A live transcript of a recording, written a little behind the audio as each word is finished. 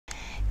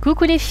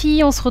Coucou les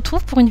filles, on se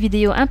retrouve pour une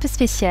vidéo un peu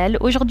spéciale.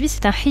 Aujourd'hui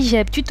c'est un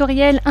hijab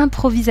tutoriel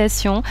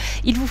improvisation.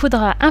 Il vous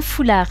faudra un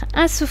foulard,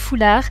 un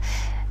sous-foulard,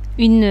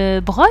 une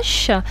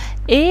broche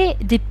et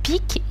des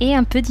pics et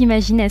un peu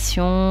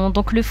d'imagination.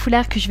 Donc le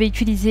foulard que je vais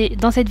utiliser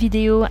dans cette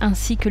vidéo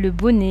ainsi que le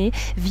bonnet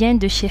viennent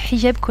de chez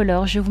Hijab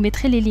Color. Je vous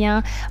mettrai les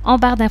liens en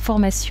barre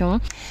d'informations.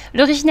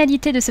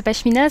 L'originalité de ce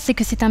pashmina, c'est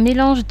que c'est un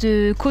mélange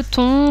de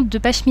coton, de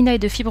pashmina et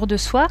de fibre de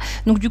soie.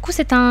 Donc du coup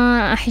c'est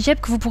un hijab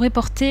que vous pourrez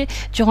porter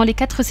durant les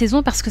 4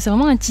 saisons parce que c'est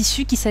vraiment un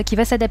tissu qui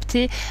va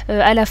s'adapter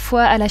à la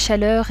fois à la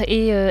chaleur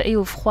et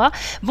au froid.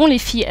 Bon les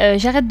filles,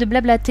 j'arrête de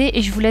blablater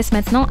et je vous laisse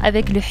maintenant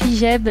avec le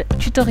hijab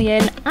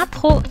tutoriel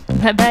impro.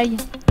 Bye bye.